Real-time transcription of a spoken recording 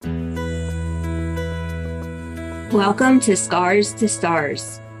Welcome to Scars to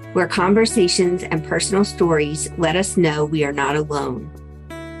Stars, where conversations and personal stories let us know we are not alone.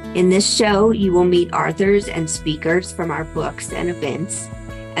 In this show, you will meet authors and speakers from our books and events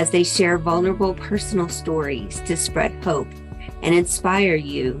as they share vulnerable personal stories to spread hope and inspire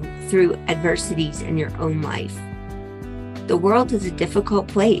you through adversities in your own life. The world is a difficult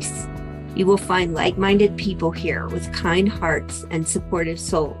place. You will find like-minded people here with kind hearts and supportive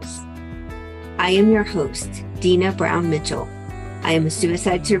souls. I am your host, Dina Brown Mitchell. I am a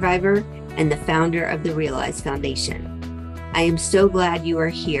suicide survivor and the founder of the Realize Foundation. I am so glad you are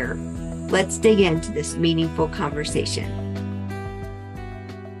here. Let's dig into this meaningful conversation.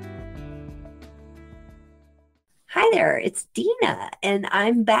 Hi there, it's Dina, and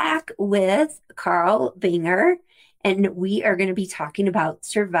I'm back with Carl Binger, and we are going to be talking about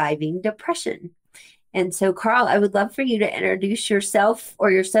surviving depression. And so, Carl, I would love for you to introduce yourself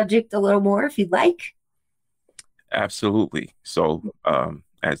or your subject a little more if you'd like. Absolutely. So,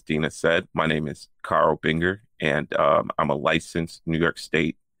 as Dina said, my name is Carl Binger, and I'm a licensed New York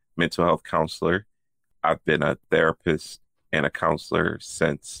State mental health counselor. I've been a therapist and a counselor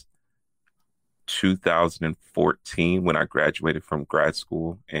since 2014 when I graduated from grad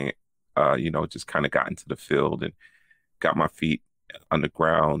school and, just kind of got into the field and got my feet on the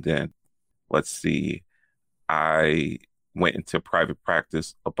ground. And let's see, I went into private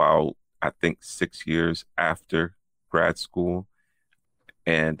practice about, I think, 6 years after grad school.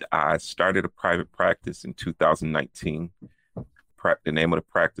 And I started a private practice in 2019. The name of the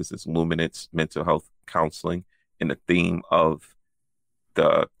practice is Luminance Mental Health Counseling. And the theme of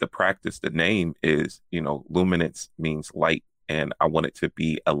the practice, the name is, luminance means light. And I wanted to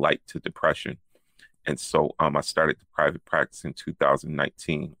be a light to depression. And so I started the private practice in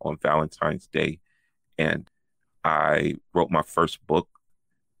 2019 on Valentine's Day. And I wrote my first book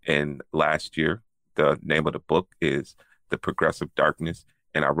in last year. The name of the book is The Progressive Darkness.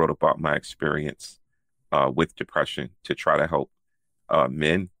 And I wrote about my experience with depression to try to help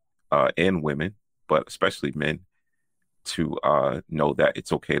men and women, but especially men, to know that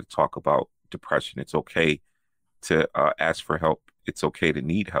it's okay to talk about depression. It's okay to ask for help. It's okay to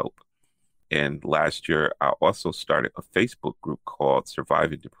need help. And last year, I also started a Facebook group called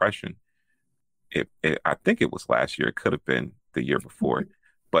Surviving Depression. I think it was last year. It could have been the year before.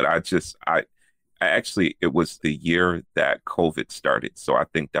 But I actually, it was the year that COVID started. So I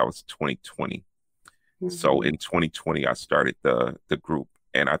think that was 2020. Mm-hmm. So in 2020, I started the group.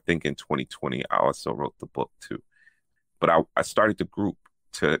 And I think in 2020, I also wrote the book too. But I started the group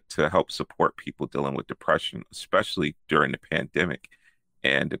to help support people dealing with depression, especially during the pandemic.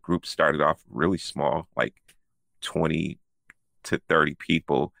 And the group started off really small, like 20 to 30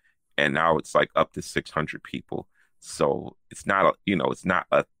 people. And now it's like up to 600 people. So it's not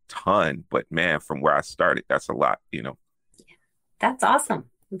a ton, but man, from where I started, that's a lot, That's awesome.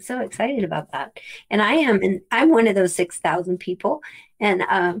 I'm so excited about that. And I'm one of those 6,000 people. And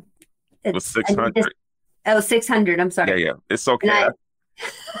it was 600. 600. I'm sorry. Yeah. It's okay.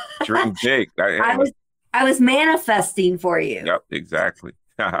 Dream big. I was manifesting for you. Yep, exactly.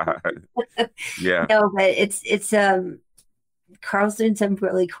 Yeah. No, but it's Carl's doing some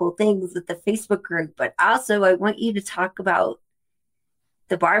really cool things with the Facebook group, but also I want you to talk about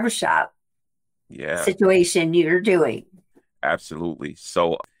the barbershop situation you're doing. Absolutely.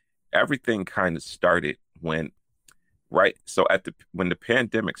 So everything kind of started when the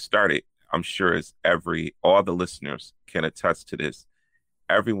pandemic started, I'm sure all the listeners can attest to this.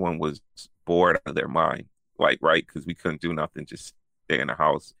 Everyone was bored out of their mind, right? Because we couldn't do nothing, just stay in the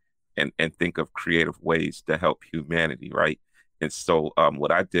house and think of creative ways to help humanity, right? And so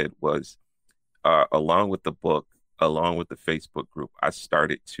what I did was, along with the book, along with the Facebook group, I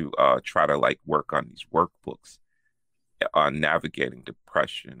started to try to work on these workbooks on navigating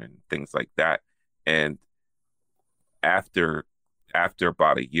depression and things like that. And after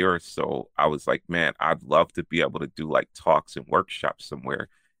about a year or so, I was like, man, I'd love to be able to do talks and workshops somewhere.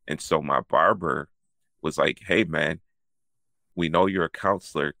 And so my barber was like, hey, man, we know you're a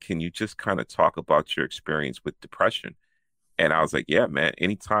counselor. Can you just kind of talk about your experience with depression? And I was like, yeah, man,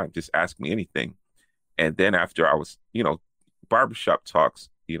 anytime, just ask me anything. And then after I was, barbershop talks,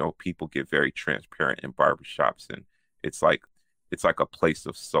 people get very transparent in barbershops. And it's like a place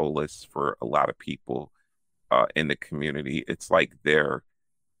of solace for a lot of people in the community. It's like their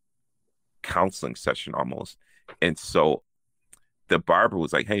counseling session almost. And so the barber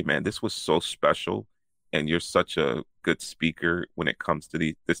was like, hey, man, this was so special. And you're such a good speaker when it comes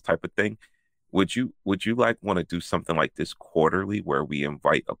to this type of thing. Would you want to do something like this quarterly where we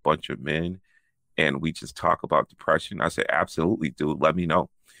invite a bunch of men and we just talk about depression? I said, absolutely, dude. Let me know.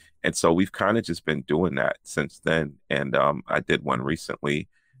 And so we've kind of just been doing that since then. And I did one recently,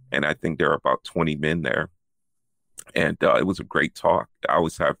 and I think there are about 20 men there. And it was a great talk. I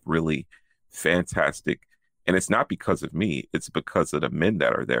always have really fantastic, and it's not because of me, it's because of the men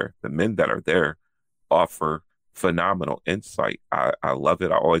that are there. The men that are there offer phenomenal insight. I love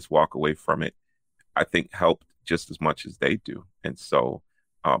it. I always walk away from it, I think, helped just as much as they do. And so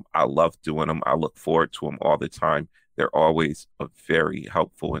I love doing them. I look forward to them all the time. They're always a very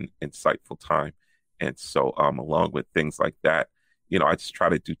helpful and insightful time. And so, along with things like that, I just try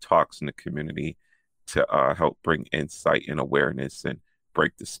to do talks in the community to help bring insight and awareness and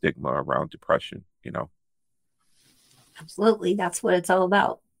break the stigma around depression. Absolutely. That's what it's all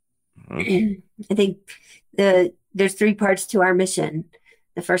about. Mhm. I think there's three parts to our mission.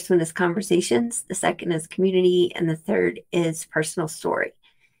 The first one is conversations, the second is community, and the third is personal story.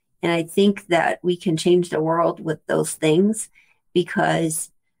 And I think that we can change the world with those things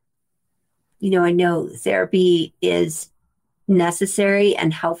because, I know therapy is necessary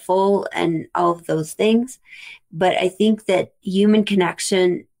and helpful and all of those things. But I think that human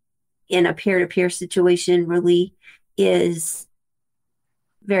connection in a peer to peer situation really is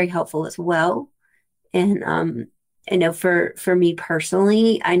very helpful as well. And I know for me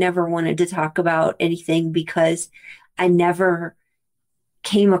personally, I never wanted to talk about anything because I never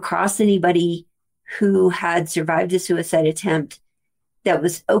came across anybody who had survived a suicide attempt that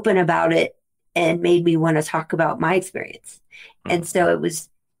was open about it and made me want to talk about my experience. And Mhm. so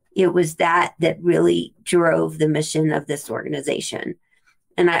it was that really drove the mission of this organization.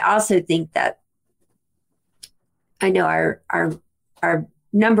 And I also think that I know our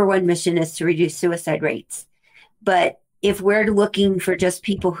number one mission is to reduce suicide rates. But if we're looking for just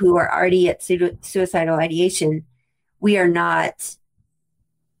people who are already at suicidal ideation, we are not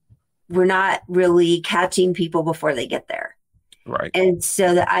we're not really catching people before they get there. Right. And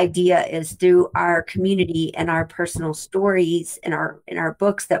so the idea is through our community and our personal stories and our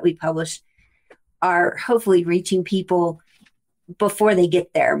books that we publish are hopefully reaching people before they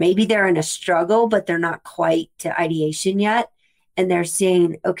get there. Maybe they're in a struggle, but they're not quite to ideation yet. And they're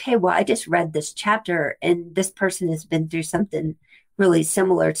saying, okay, well, I just read this chapter and this person has been through something really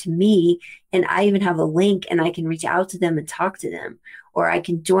similar to me. And I even have a link and I can reach out to them and talk to them. Or I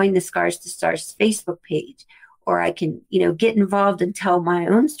can join the Scars to Stars Facebook page. Or I can, get involved and tell my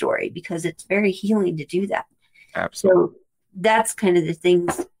own story because it's very healing to do that. Absolutely. So that's kind of the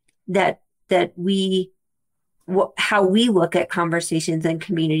things that how we look at conversations and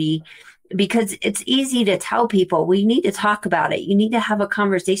community, because it's easy to tell people we need to talk about it. You need to have a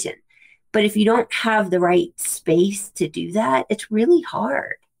conversation. But if you don't have the right space to do that, it's really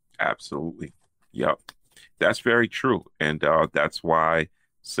hard. Absolutely. Yep. That's very true. And that's why,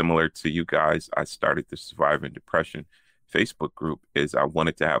 similar to you guys, I started the Surviving Depression Facebook group is I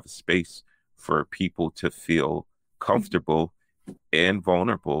wanted to have a space for people to feel comfortable and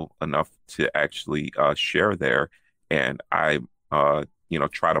vulnerable enough to actually share there. And I,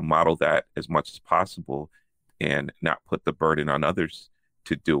 try to model that as much as possible and not put the burden on others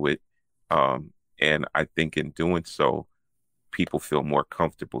to do it. And I think in doing so, people feel more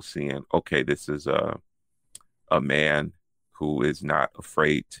comfortable seeing, okay, this is a man who is not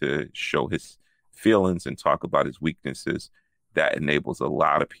afraid to show his feelings and talk about his weaknesses. That enables a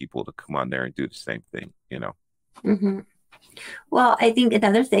lot of people to come on there and do the same thing. Mm-hmm. Well, I think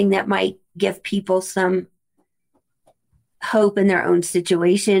another thing that might give people some hope in their own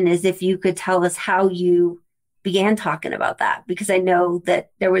situation is if you could tell us how you began talking about that, because I know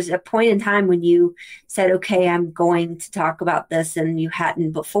that there was a point in time when you said, okay, I'm going to talk about this, and you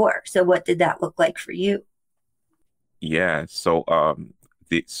hadn't before. So what did that look like for you? Yeah. So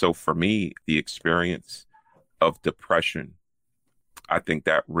for me, the experience of depression, I think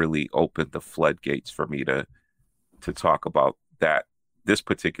that really opened the floodgates for me to talk about this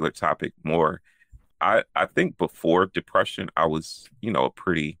particular topic more. I think before depression, I was, a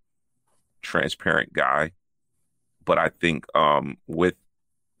pretty transparent guy. But I think with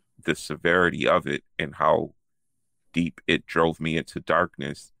the severity of it and how deep it drove me into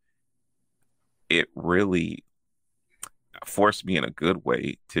darkness, it really forced me in a good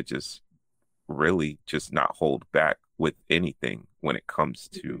way to just really just not hold back with anything when it comes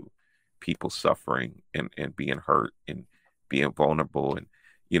to people suffering and being hurt and being vulnerable. And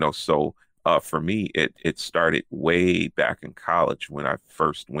for me, it started way back in college when I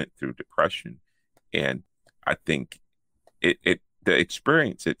first went through depression. And I think the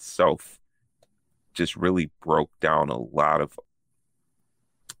experience itself just really broke down a lot of,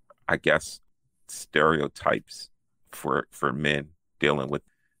 I guess, stereotypes for men dealing with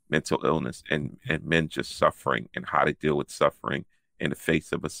mental illness and men just suffering and how to deal with suffering in the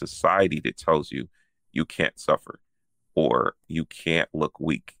face of a society that tells you you can't suffer or you can't look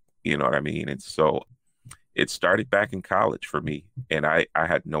weak. You know what I mean? And so it started back in college for me, and I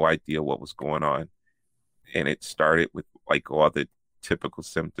had no idea what was going on. And it started with like all the typical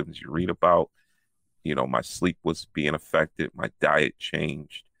symptoms you read about. You know, my sleep was being affected, my diet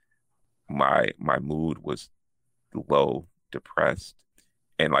changed, my mood was low, depressed.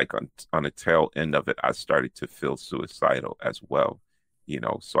 And like on the tail end of it, I started to feel suicidal as well. You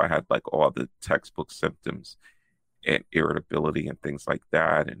know, so I had like all the textbook symptoms and irritability and things like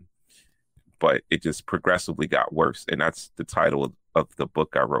that. And but it just progressively got worse. And that's the title of the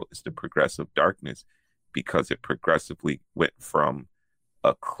book I wrote, is The Progressive Darkness, because it progressively went from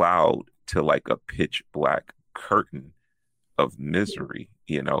a cloud to like a pitch black curtain of misery,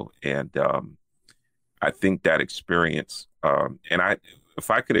 you know. And I think that experience, and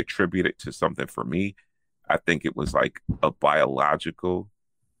if I could attribute it to something for me, I think it was like a biological,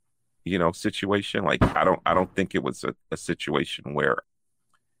 you know, situation. Like I don't think it was a situation where,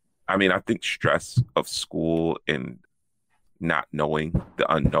 I mean, I think stress of school and not knowing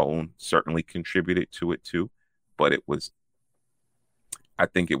the unknown certainly contributed to it too. But I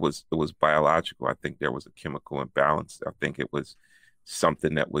think it was biological. I think there was a chemical imbalance. I think it was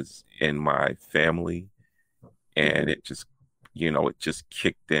something that was in my family, and it just, you know, it just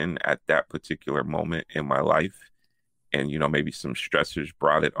kicked in at that particular moment in my life. And, you know, maybe some stressors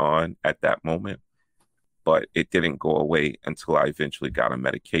brought it on at that moment, but it didn't go away until I eventually got on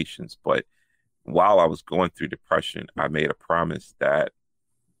medications. But while I was going through depression, I made a promise that,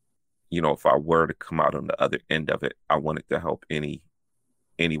 you know, if I were to come out on the other end of it, I wanted to help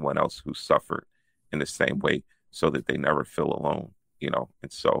anyone else who suffered in the same way, so that they never feel alone, you know.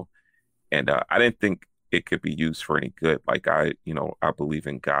 And so, and I didn't think it could be used for any good. Like you know, I believe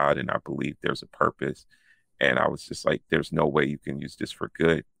in God and I believe there's a purpose. And I was just like, there's no way you can use this for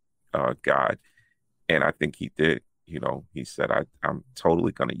good, God. And I think he did. You know, he said, I'm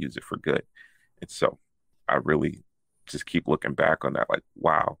totally going to use it for good. And so I really just keep looking back on that, like,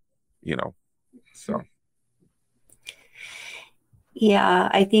 wow, you know. So Yeah,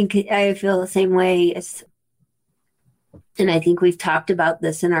 I think I feel the same way and I think we've talked about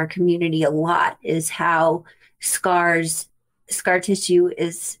this in our community a lot, is how scar tissue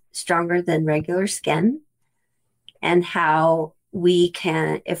is stronger than regular skin, and how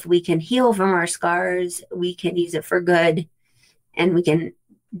if we can heal from our scars, we can use it for good, and we can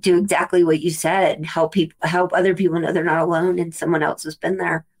do exactly what you said, help other people know they're not alone and someone else has been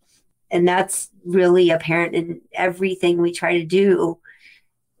there. And that's really apparent in everything we try to do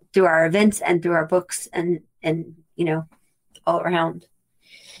through our events and through our books and you know, all around.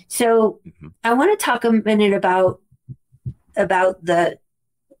 So I want to talk a minute about the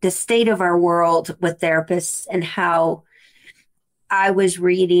state of our world with therapists, and how I was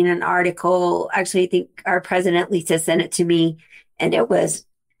reading an article. Actually, I think our president, Lisa, sent it to me, and it was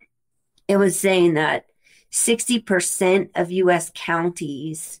saying that 60% of US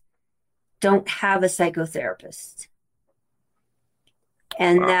counties don't have a psychotherapist.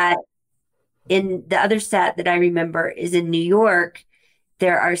 And that, in the other stat that I remember, is in New York,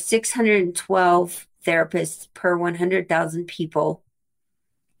 there are 612 therapists per 100,000 people.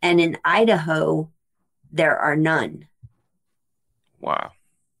 And in Idaho, there are none. Wow.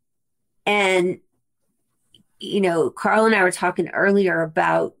 And, you know, Carl and I were talking earlier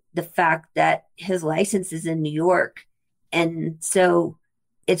about the fact that his license is in New York. And so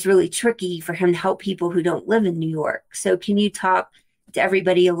it's really tricky for him to help people who don't live in New York. So can you talk to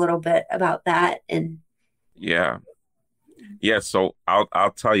everybody a little bit about that? And yeah. So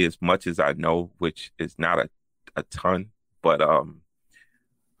I'll tell you as much as I know, which is not a ton, but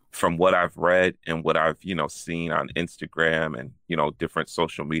from what I've read and what I've, you know, seen on Instagram and, you know, different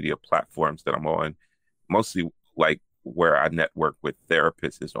social media platforms that I'm on, mostly like where I network with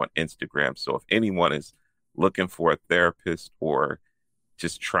therapists is on Instagram. So if anyone is looking for a therapist or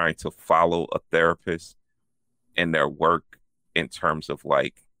just trying to follow a therapist in their work in terms of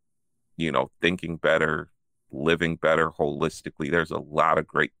like, you know, thinking better, living better holistically, there's a lot of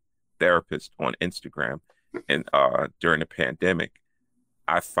great therapists on Instagram. And during the pandemic,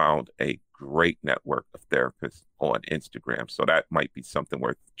 I found a great network of therapists on Instagram. So that might be something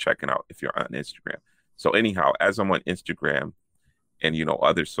worth checking out if you're on Instagram. So anyhow, as I'm on Instagram and, you know,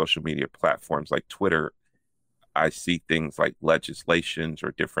 other social media platforms like Twitter, I see things like legislations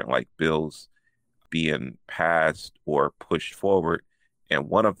or different like bills being passed or pushed forward. And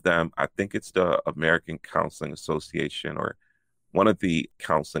one of them, I think it's the American Counseling Association, or one of the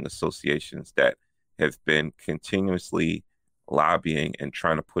counseling associations that have been continuously lobbying and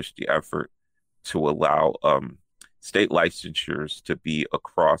trying to push the effort to allow state licensures to be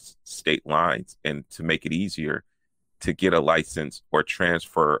across state lines and to make it easier to get a license or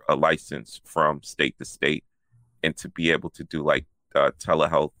transfer a license from state to state and to be able to do like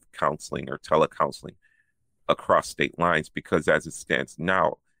telehealth counseling or telecounseling across state lines. Because as it stands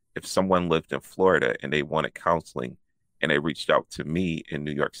now, if someone lived in Florida and they wanted counseling and they reached out to me in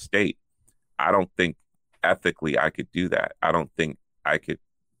New York State, I don't think ethically I could do that. I don't think I could,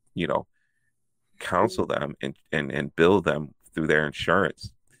 you know, counsel them and bill them through their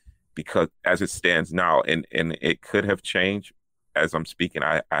insurance, because as it stands now, and it could have changed as I'm speaking.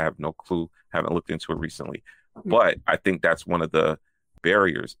 I have no clue, haven't looked into it recently, but I think that's one of the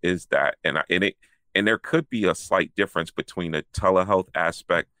barriers is that, and there could be a slight difference between the telehealth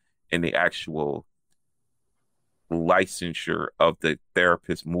aspect and the actual licensure of the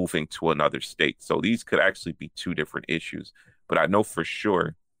therapist moving to another state. So these could actually be two different issues. But I know for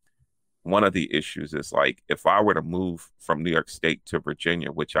sure one of the issues is like if I were to move from New York State to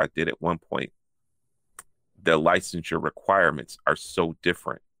Virginia, which I did at one point, the licensure requirements are so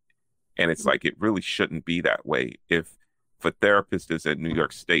different. And it's like it really shouldn't be that way. If a therapist is in New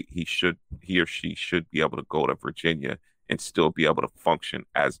York State, he or she should be able to go to Virginia and still be able to function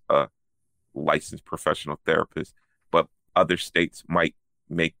as a licensed professional therapist. But other states might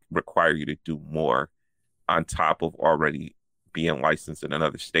require you to do more on top of already being licensed in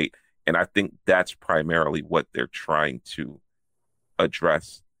another state. And I think that's primarily what they're trying to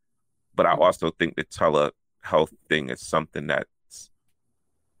address. But I also think the telehealth thing is something that's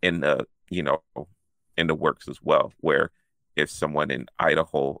in the, in the works as well, where if someone in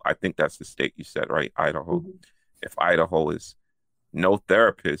Idaho, I think that's the state you said, right? Idaho. Mm-hmm. If Idaho is no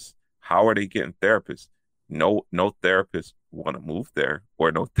therapists, how are they getting therapists? No therapists want to move there,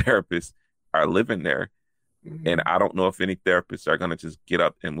 or no therapists are living there. Mm-hmm. And I don't know if any therapists are going to just get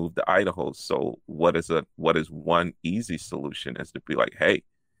up and move to Idaho. So what is one easy solution is to be like, hey,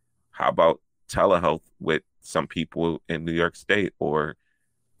 how about telehealth with some people in New York State or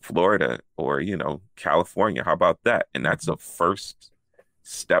Florida or, California? How about that? And that's a first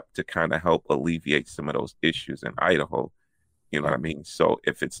step to kind of help alleviate some of those issues in Idaho. You know what I mean? So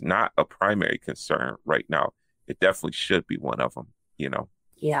if it's not a primary concern right now, it definitely should be one of them,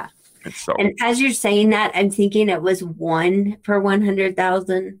 Yeah. And as you're saying that, I'm thinking it was 1 per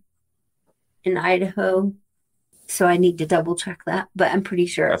 100,000 in Idaho. So I need to double check that, but I'm pretty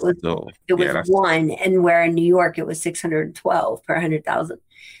sure it was 1, and where in New York it was 612 per 100,000.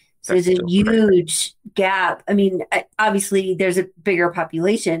 So there's a huge gap. I mean, obviously there's a bigger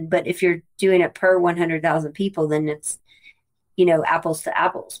population, but if you're doing it per 100,000 people, then it's, apples to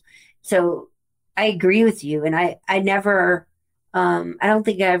apples. So I agree with you. And I never, I don't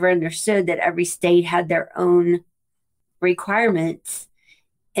think I ever understood that every state had their own requirements.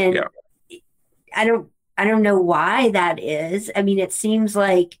 And I don't know why that is. I mean, it seems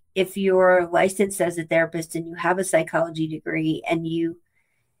like if you're licensed as a therapist and you have a psychology degree and you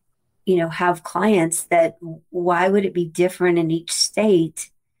have clients, that why would it be different in each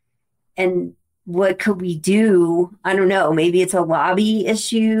state? And what could we do? I don't know. Maybe it's a lobby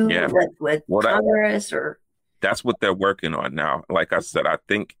issue with Congress, or that's what they're working on now. Like I said, I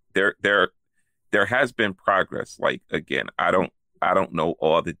think there has been progress. Like, again, I don't know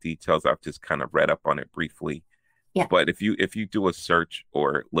all the details. I've just kind of read up on it briefly. Yeah. But if you do a search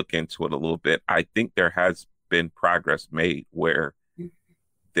or look into it a little bit, I think there has been progress made where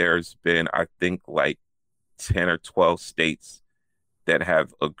there's been, I think, like 10 or 12 states that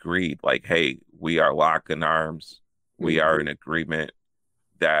have agreed, like, hey, we are locking arms. We are in agreement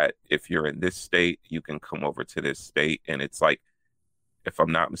that if you're in this state, you can come over to this state. And it's like, if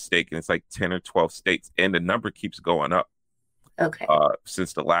I'm not mistaken, it's like 10 or 12 states, and the number keeps going up. Okay.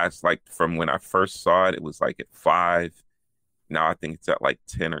 Since the last, like from when I first saw it, it was like at 5. Now I think it's at like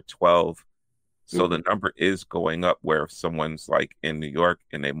 10 or 12. So the number is going up, where if someone's like in New York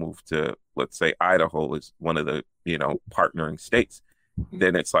and they move to, let's say Idaho is one of the, partnering states,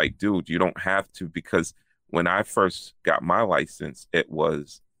 then it's like, dude, you don't have to, because when I first got my license, it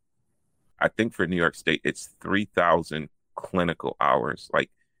was, I think for New York State, it's 3,000 clinical hours.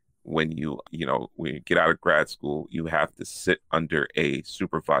 Like when you get out of grad school, you have to sit under a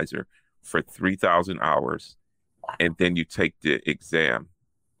supervisor for 3,000 hours. Wow. And then you take the exam,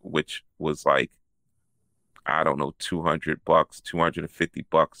 which was like, I don't know, $200,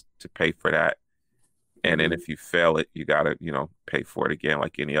 $250 to pay for that. And then if you fail it, you got to, pay for it again,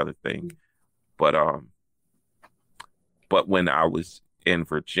 like any other thing. But when I was in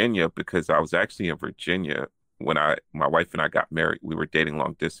Virginia, because I was actually in Virginia when my wife and I got married, we were dating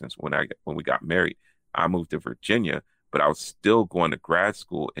long distance. When we got married, I moved to Virginia, but I was still going to grad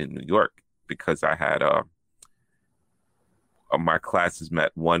school in New York because I had my classes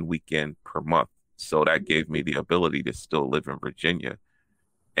met one weekend per month. So that gave me the ability to still live in Virginia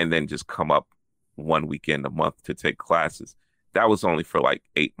and then just come up one weekend a month to take classes. That was only for like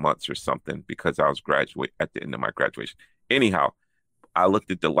 8 months or something because I was graduate at the end of my graduation. Anyhow, I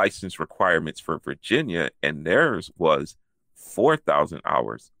looked at the license requirements for Virginia, and theirs was 4,000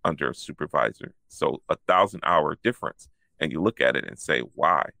 hours under a supervisor. So 1,000 hour difference. And you look at it and say,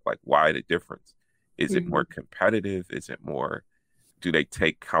 why? Like, why the difference? Is it more competitive? Is it more, do they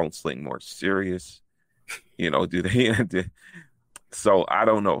take counseling more serious? Do they, so I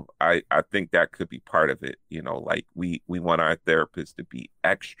don't know. I think that could be part of it. Like we want our therapists to be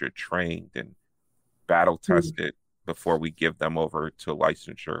extra trained and battle tested before we give them over to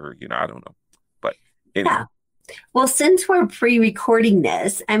licensure. I don't know. But anyway. Yeah. Well, since we're pre-recording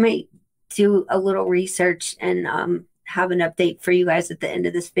this, I might do a little research and have an update for you guys at the end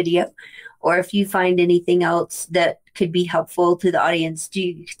of this video. Or if you find anything else that could be helpful to the audience, do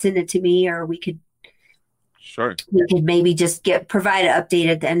you send it to me, or we could maybe just provide an update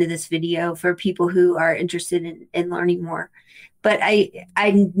at the end of this video for people who are interested in learning more. But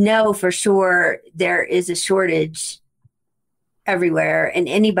I know for sure there is a shortage everywhere, and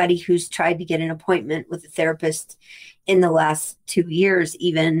anybody who's tried to get an appointment with a therapist in the last 2 years,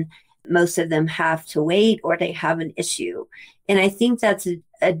 even, most of them have to wait or they have an issue. And I think that's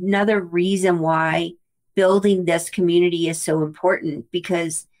another reason why building this community is so important,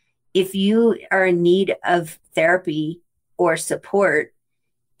 because if you are in need of therapy or support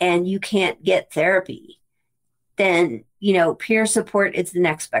and you can't get therapy, then, peer support is the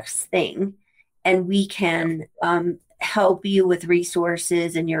next best thing. And we can help you with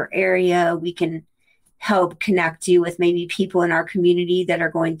resources in your area. We can help connect you with maybe people in our community that are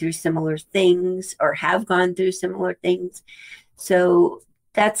going through similar things or have gone through similar things. So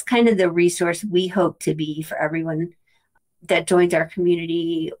that's kind of the resource we hope to be for everyone that joins our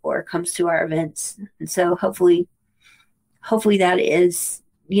community or comes to our events. And so hopefully that is,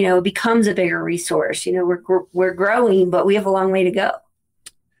 becomes a bigger resource. We're growing, but we have a long way to go.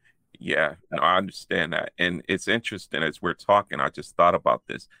 Yeah, no, I understand that. And it's interesting as we're talking, I just thought about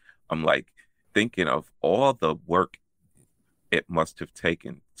this. I'm like thinking of all the work it must have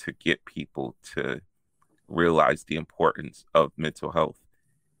taken to get people to realize the importance of mental health,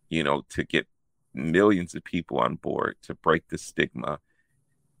 to get millions of people on board, to break the stigma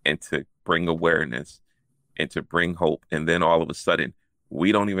and to bring awareness and to bring hope. And then all of a sudden,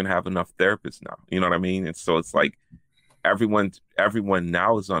 we don't even have enough therapists now. You know what I mean? And so it's like everyone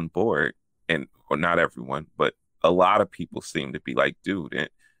now is on board, or not everyone, but a lot of people seem to be like, dude,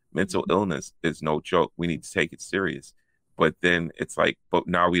 mental illness is no joke. We need to take it serious. But then it's like, but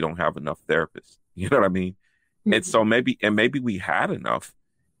now we don't have enough therapists. You know what I mean? And so maybe we had enough,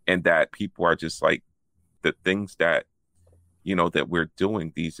 and that people are just like, the things that, that we're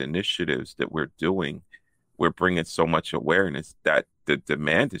doing, these initiatives that we're doing, we're bringing so much awareness that the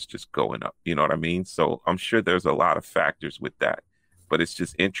demand is just going up. You know what I mean? So I'm sure there's a lot of factors with that, but it's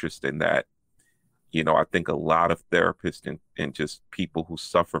just interesting that, I think a lot of therapists and just people who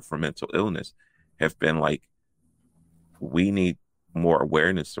suffer from mental illness have been like, we need more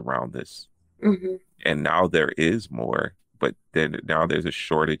awareness around this. And now there is more, but then now there's a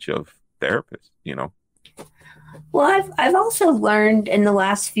shortage of therapists, Well, I've also learned in the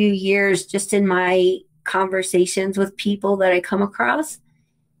last few years, just in my conversations with people that I come across,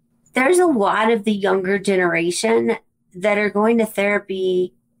 there's a lot of the younger generation that are going to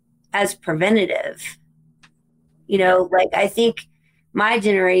therapy as preventative. Like I think my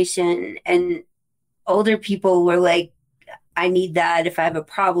generation and older people were like, I need that if I have a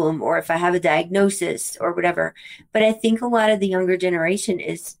problem or if I have a diagnosis or whatever. But I think a lot of the younger generation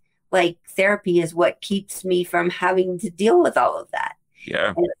is like, therapy is what keeps me from having to deal with all of that.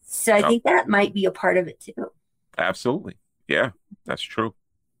 Yeah. And so I think that might be a part of it too. Absolutely. Yeah, that's true.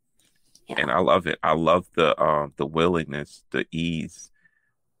 Yeah. And I love it. I love the willingness, the ease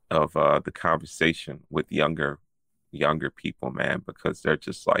of the conversation with younger people, man, because they're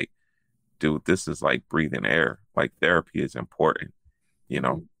just like, dude, this is like breathing air. Like therapy is important,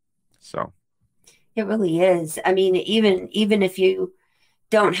 So it really is. I mean, even if you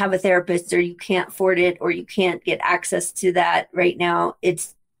don't have a therapist or you can't afford it or you can't get access to that right now,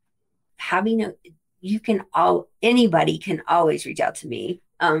 it's having anybody can always reach out to me.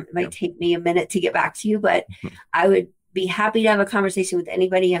 It might take me a minute to get back to you, but I would be happy to have a conversation with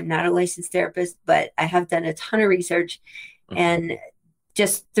anybody. I'm not a licensed therapist, but I have done a ton of research, and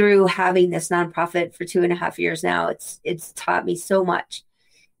just through having this nonprofit for 2.5 years now, it's taught me so much.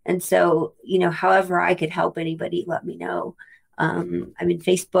 And so, however I could help anybody, let me know. I mean,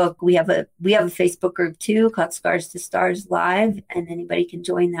 Facebook, we have a Facebook group too called Scars to Stars Live, and anybody can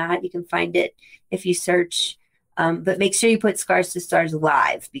join that. You can find it if you search, but make sure you put Scars to Stars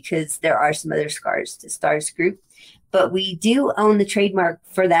Live, because there are some other Scars to Stars group. But we do own the trademark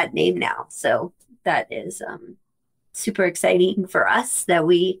for that name now, so that is super exciting for us that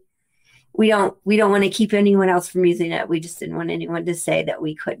we don't want to keep anyone else from using it. We just didn't want anyone to say that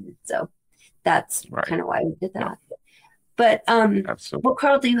we couldn't. So that's Right. kind of why we did that. Yeah, But absolutely. well,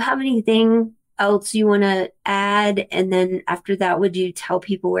 Carl, do you have anything else you want to add? And then after that, would you tell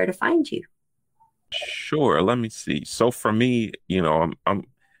people where to find you? Sure. Let me see. So for me, I'm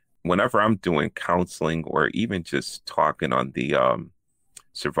whenever I'm doing counseling or even just talking on the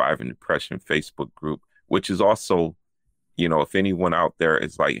Surviving Depression Facebook group, which is also, if anyone out there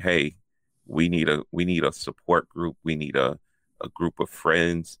is like, hey, we need a support group, we need a group of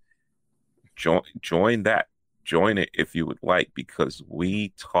friends, join that. Join it if you would like, because we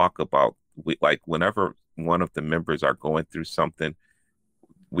talk about like whenever one of the members are going through something,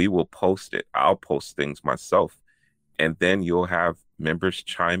 we will post it. I'll post things myself, and then you'll have members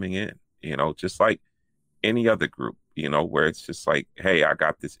chiming in, just like any other group, where it's just like, hey, I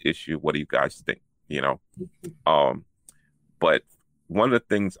got this issue. What do you guys think? You know, um, but one of the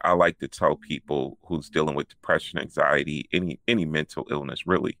things I like to tell people who's dealing with depression, anxiety, any mental illness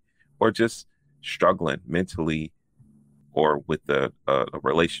really, or just struggling mentally or with a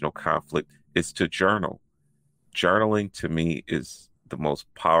relational conflict, is to journal. Journaling to me is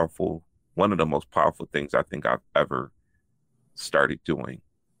one of the most powerful things I think I've ever started doing.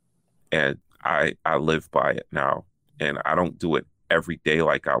 And I live by it now. And I don't do it every day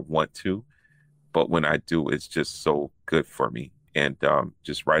like I want to, but when I do, it's just so good for me. And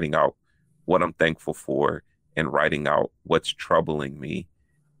just writing out what I'm thankful for and writing out what's troubling me.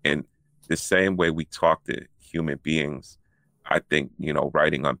 And the same way we talk to human beings, I think,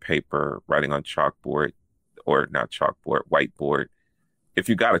 writing on paper, writing on chalkboard, or not chalkboard, whiteboard. If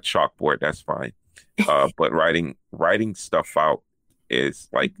you got a chalkboard, that's fine. But writing stuff out is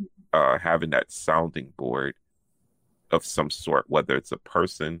like having that sounding board of some sort, whether it's a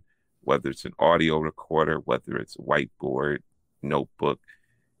person, whether it's an audio recorder, whether it's a whiteboard, notebook.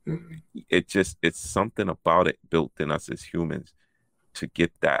 Mhm. It's something about it built in us as humans to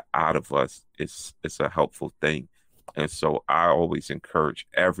get that out of us. It's a helpful thing. And so I always encourage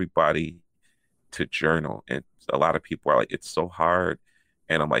everybody to journal. And a lot of people are like, it's so hard.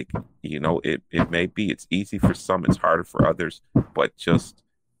 And I'm like, it may be, it's easy for some, it's harder for others, but just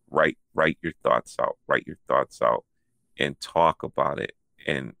write your thoughts out, and talk about it.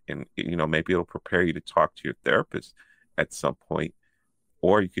 And maybe it'll prepare you to talk to your therapist at some point,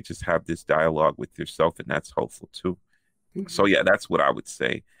 or you could just have this dialogue with yourself, and that's helpful too. So Mhm. yeah, that's what I would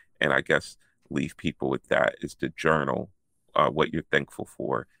say. And I guess leave people with that, is to journal what you're thankful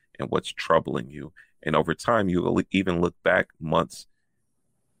for and what's troubling you. And over time, you will even look back months,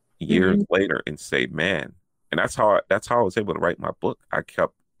 years Mhm. later and say, man, and that's how I was able to write my book. I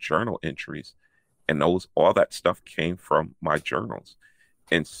kept journal entries, and all that stuff came from my journals.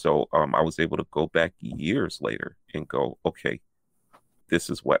 And so I was able to go back years later and go, okay, this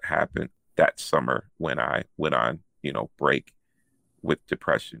is what happened that summer when I went on, break with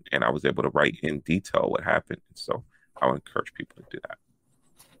depression. And I was able to write in detail what happened. And so I would encourage people to do that.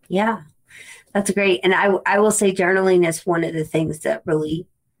 Yeah, that's great. And I will say journaling is one of the things that really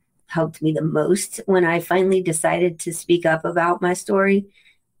helped me the most when I finally decided to speak up about my story.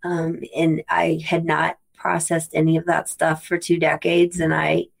 And I had not processed any of that stuff for 2 decades, and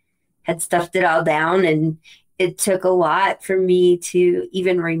I had stuffed it all down. And it took a lot for me to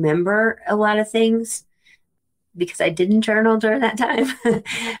even remember a lot of things because I didn't journal during that time.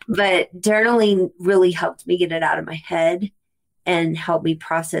 But journaling really helped me get it out of my head and help me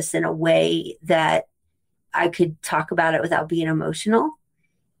process in a way that I could talk about it without being emotional.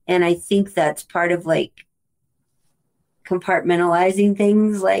 And I think that's part of like compartmentalizing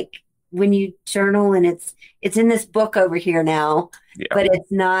things, like when you journal and it's in this book over here now, Yeah. but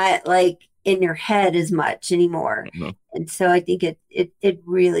it's not like in your head as much anymore. Mhm. And so I think it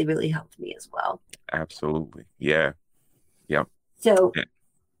really, really helped me as well. Absolutely. Yeah. Yeah. So Yeah.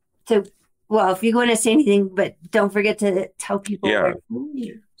 so well, if you're going to say anything, but don't forget to tell people Yeah. where to find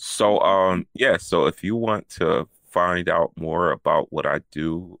you. So, so if you want to find out more about what I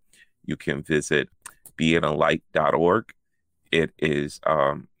do, you can visit beingallight.org. It is,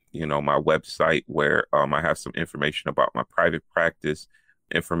 my website where I have some information about my private practice,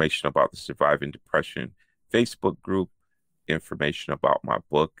 information about the Surviving Depression Facebook group, information about my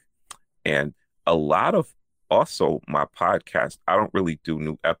book, and a lot of also my podcast. I don't really do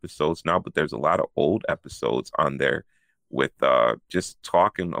new episodes now, but there's a lot of old episodes on there with just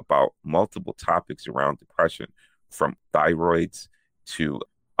talking about multiple topics around depression, from thyroids to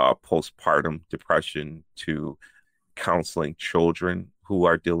postpartum depression to counseling children who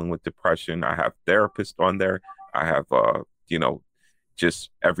are dealing with depression. I have therapists on there. I have, just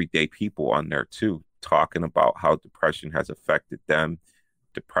everyday people on there too, talking about how depression has affected them,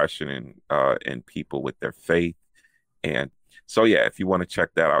 depression in people with their faith. And so, yeah, if you want to check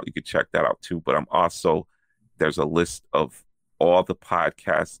that out, you can check that out too. But there's a list of all the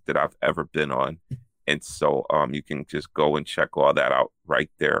podcasts that I've ever been on. And so you can just go and check all that out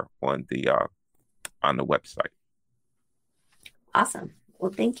right there on the website. Awesome.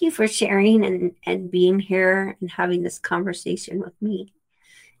 Well, thank you for sharing and being here and having this conversation with me.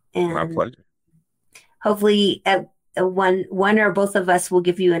 And my pleasure. Hopefully one or both of us will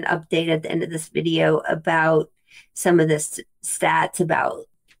give you an update at the end of this video about some of this stats about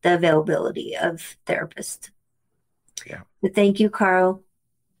the availability of therapists. Yeah. But thank you, Carl.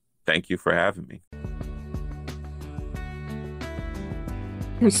 Thank you for having me.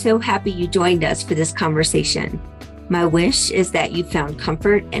 I'm so happy you joined us for this conversation. My wish is that you found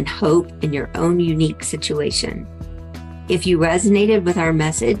comfort and hope in your own unique situation. If you resonated with our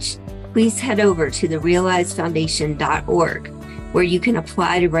message, please head over to therealizefoundation.org, where you can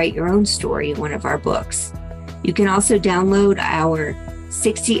apply to write your own story in one of our books. You can also download our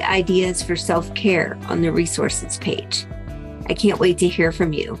 60 Ideas for Self-Care on the resources page. I can't wait to hear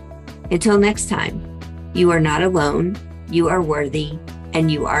from you. Until next time, you are not alone, you are worthy,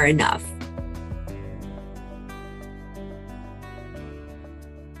 and you are enough.